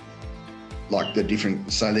like the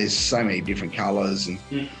different. So there's so many different colours and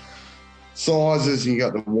sizes, and you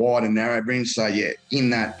got the wide and narrow brims. So yeah, in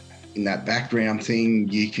that background thing,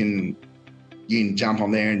 you can jump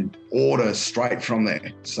on there and order straight from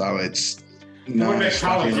there. So it's what about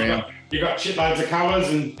colours? You got shitloads of colours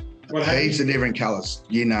and what heaps of different colours.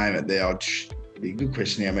 You name it. There be a good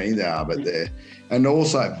question how many there are, but there, and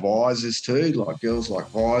also visors too. Like girls like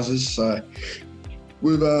visors. So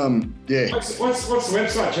with yeah. What's the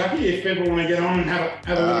website, Chucky? If people want to get on and have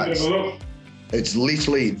a little bit of a look. It's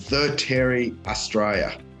literally the Terry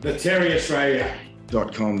Australia. The Terry Australia.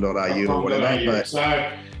 .com.au or whatever. But so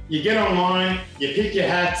you get online, you pick your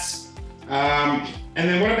hats, and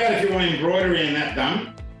then what about if you want embroidery and that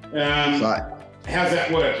done? How's that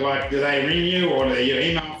work? Like, do they ring you or do you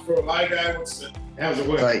email through a logo? How's it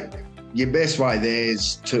work? Your best way there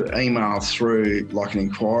is to email through like an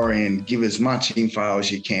inquiry and give as much info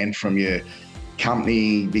as you can from your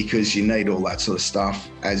company, because you need all that sort of stuff,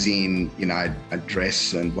 as in, you know,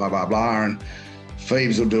 address and blah, blah, blah. And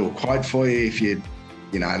Phoebes will do a quote for you if you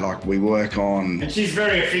know, like we work on. And she's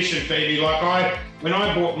very efficient, Phoebe. Like when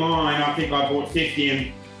I bought mine, I think I bought 50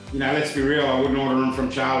 and, you know, let's be real, I wouldn't order them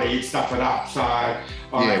from Charlie. He'd stuff it up. So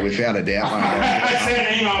without a doubt. I sent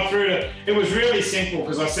an email through it was really simple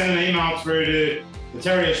because I sent an email through to the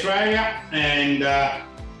Terry Australia and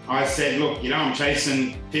I said, look, you know, I'm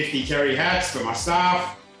chasing 50 Terry hats for my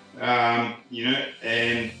staff, you know,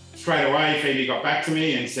 and straight away Phoebe got back to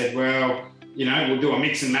me and said, well, you know, we'll do a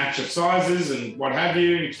mix and match of sizes and what have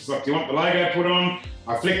you. She's like, do you want the logo put on?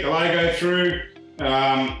 I flicked the logo through.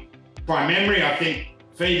 By memory, I think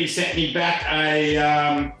Phoebe sent me back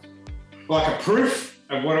like a proof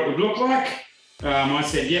of what it would look like. I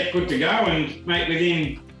said, yep, good to go. And mate,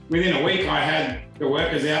 within a week, I had the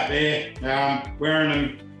workers out there wearing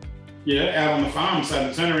them, you know, out on the farm. So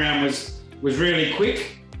the turnaround was really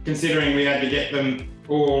quick, considering we had to get them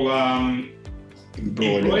all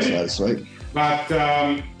embroidered, so to speak. But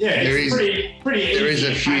yeah, it's pretty easy. There is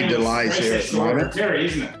a few delays here at the moment. Terry,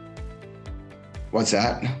 isn't it? What's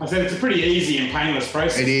that? I said it's a pretty easy and painless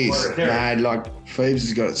process. It is. No, like Phoebes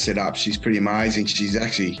has got it set up. She's pretty amazing. She's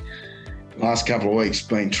actually last couple of weeks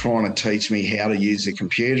been trying to teach me how to use the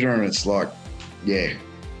computer, and it's like, yeah,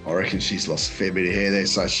 I reckon she's lost a fair bit of hair there.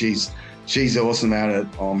 So she's awesome at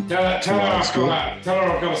it. Tell her I've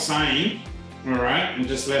got a saying, all right, and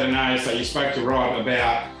just let her know. So you spoke to Rod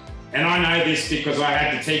about. And I know this because I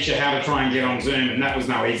had to teach her how to try and get on Zoom, and that was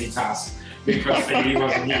no easy task because Phoebe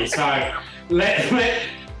wasn't here. So let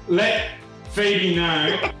Phoebe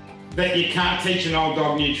know that you can't teach an old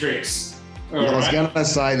dog new tricks. Well, right? I was going to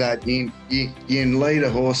say that you can lead a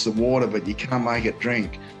horse to water, but you can't make it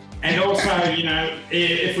drink. And also, you know,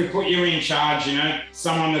 if we put you in charge, you know,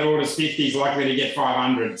 someone that orders 50 is likely to get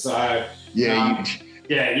 500. So yeah,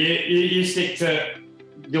 you stick to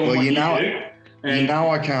doing what you do. You know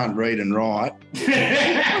I can't read and write.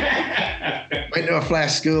 Went to a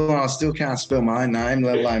flash school and I still can't spell my own name,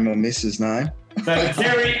 let alone my missus' name. So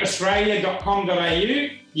terryaustralia.com.au,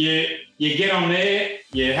 you get on there,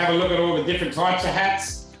 you have a look at all the different types of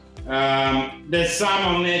hats. There's some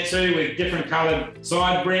on there too with different coloured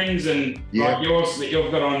side brims and like yours that you've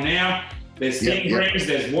got on now. There's thin brims,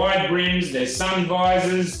 there's wide brims, there's sun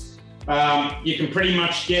visors. You can pretty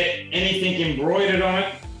much get anything embroidered on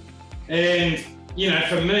it. And, you know,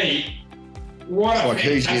 for me, what a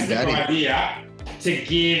fantastic idea to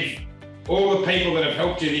give all the people that have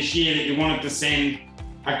helped you this year that you wanted to send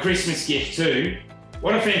a Christmas gift to.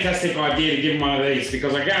 What a fantastic idea to give them one of these,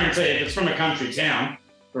 because I guarantee if it's from a country town,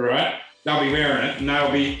 all right, they'll be wearing it and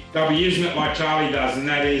they'll be using it like Charlie does, and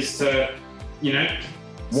that is to, you know,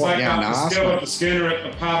 soak up the skill of the schooner at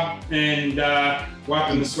the pub and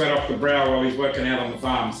wiping the sweat off the brow while he's working out on the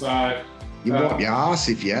farm. So you wipe your ass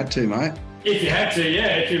if you had to, mate. If you had to,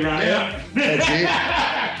 yeah, if you run out. That's it.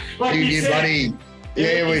 Like you said,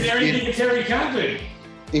 is there anything a Terry can't do?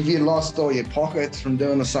 If you lost all your pockets from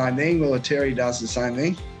doing the same thing, well, a Terry does the same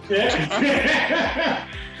thing. Yeah.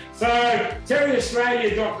 So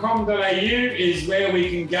terryaustralia.com.au is where we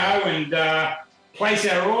can go and place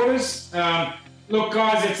our orders. Look,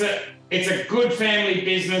 guys, it's a good family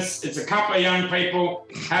business. It's a couple of young people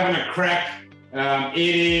having a crack.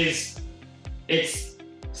 It's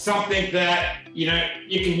something that, you know,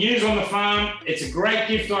 you can use on the farm. It's a great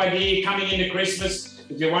gift idea coming into Christmas.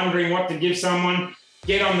 If you're wondering what to give someone,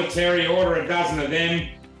 get on the terry, order a dozen of them,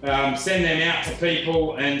 send them out to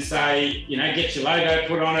people and say, get your logo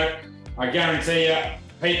put on it. I guarantee you,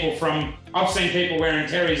 I've seen people wearing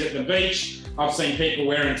terries at the beach. I've seen people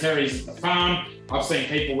wearing terries at the farm. I've seen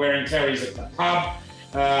people wearing terries at the pub.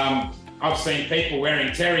 I've seen people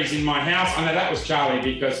wearing terries in my house. I know that was Charlie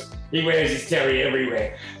because he wears his terry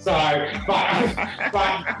everywhere. So,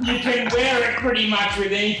 but you can wear it pretty much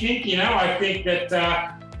with anything, I think that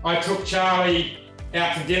I took Charlie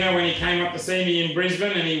out to dinner when he came up to see me in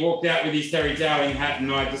Brisbane, and he walked out with his terry toweling hat, and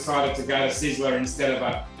I decided to go to Sizzler instead of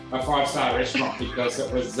a 5-star restaurant because it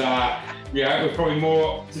was, it was probably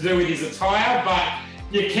more to do with his attire, but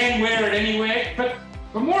you can wear it anywhere. But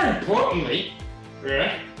more importantly,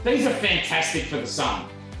 these are fantastic for the sun.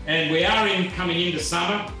 And we are coming into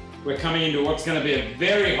summer. We're coming into what's going to be a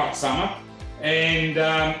very hot summer. And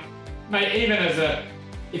mate, even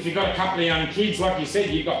if you've got a couple of young kids, like you said,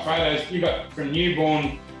 you've got photos, you've got from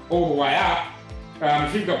newborn all the way up.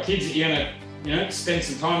 If you've got kids that you're going to, spend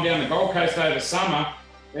some time down the Gold Coast over summer,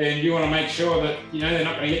 and you want to make sure that, they're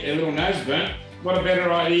not going to get their little nose burnt, what a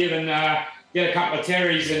better idea than get a couple of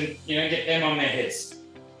terries and, get them on their heads.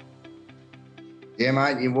 Yeah,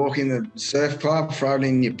 mate, you walk in the surf club, throw it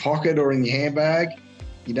in your pocket or in your handbag.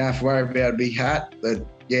 You don't have to worry about a big hat. But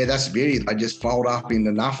yeah, that's the beauty. They just fold up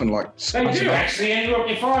into nothing like. They do actually, and look,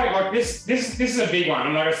 if I like this is a big one.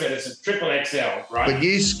 And like I said, it's a triple XL, right? But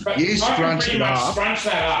you scrunch it up. Scrunch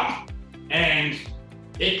that up, and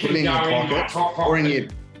it can go in my top pocket, or in your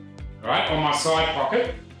right, or my side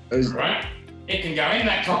pocket, right. It can go in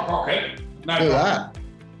that top pocket. No do problem. That,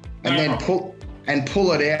 and then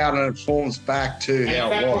pull it out, and it forms back to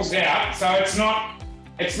how it was. Pulls out, so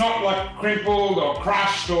it's not like crimpled or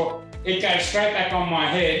crushed, or it goes straight back on my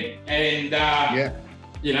head, and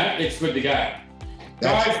it's good to go.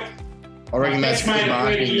 Guys, I reckon that's good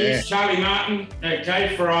marketing there. Charlie Martin,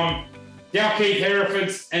 from Dalkeith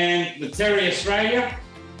Herefords and the Terry Australia.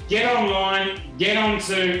 Get online, get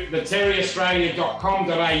onto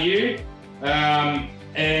theterryaustralia.com.au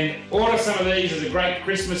and order some of these as a great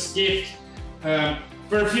Christmas gift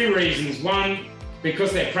for a few reasons. One,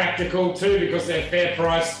 because they're practical. Two, because they're fair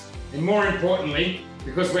priced. And more importantly,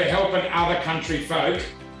 because we're helping other country folk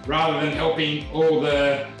rather than helping all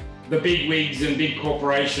the big wigs and big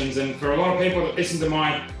corporations. And for a lot of people that listen to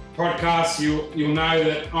my podcast, you'll know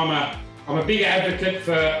that I'm a big advocate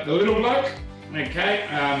for the little bloke.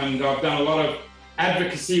 And I've done a lot of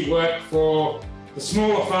advocacy work for the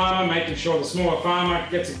smaller farmer, making sure the smaller farmer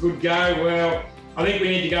gets a good go. Well, I think we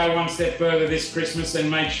need to go one step further this Christmas and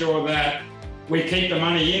make sure that we keep the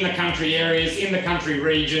money in the country areas, in the country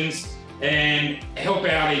regions, and help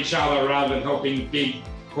out each other rather than helping big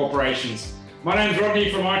corporations. My name's Rodney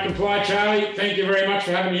from I Comply. Charlie, thank you very much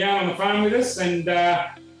for having me out on the phone with us. And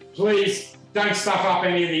please don't stuff up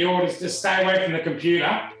any of the orders. Just stay away from the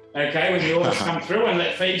computer. When the orders come through, and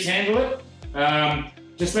let Phoebe handle it.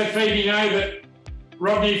 Just let Phoebe know that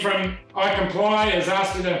Rodney from I Comply has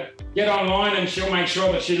asked her to get online, and she'll make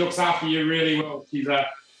sure that she looks after you really well. She's a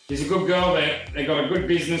good girl. They've got a good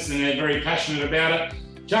business, and they're very passionate about it.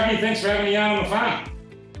 Chucky, thanks for having me on the phone.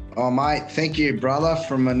 Oh, mate, thank you, brother,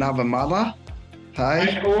 from another mother. Hey.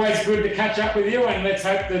 Mate, always good to catch up with you, and let's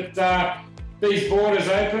hope that these borders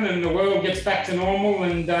open and the world gets back to normal,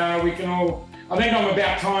 and we can all... I think I'm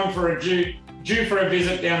about time for due for a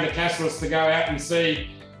visit down to Cassilis to go out and see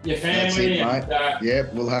your family. That's it, mate.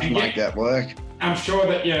 We'll have to make that work. I'm sure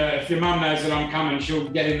that if your mum knows that I'm coming, she'll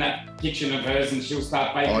get in that kitchen of hers and she'll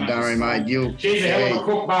start baking. Oh, don't worry, mate. She's a hell of a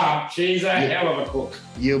cook, Barb. She's a hell of a cook.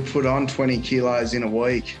 You'll put on 20 kilos in a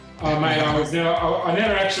week. Oh, mate, I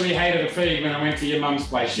never actually hated a feed when I went to your mum's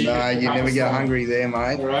place. You never go hungry there,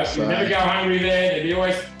 mate. All right, you never go hungry there. There'd be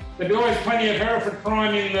always plenty of Hereford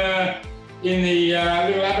prime in the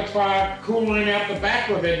little abattoir cool room out the back,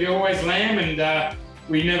 where there'd be always lamb, and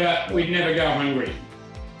we'd never go hungry.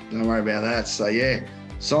 Don't worry about that. So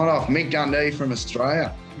sign off, Mick Dundee from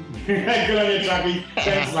Australia. Good on you, Chucky.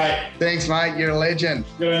 Thanks, mate. Thanks, mate. You're a legend.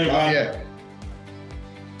 Good on you, Love mate. you.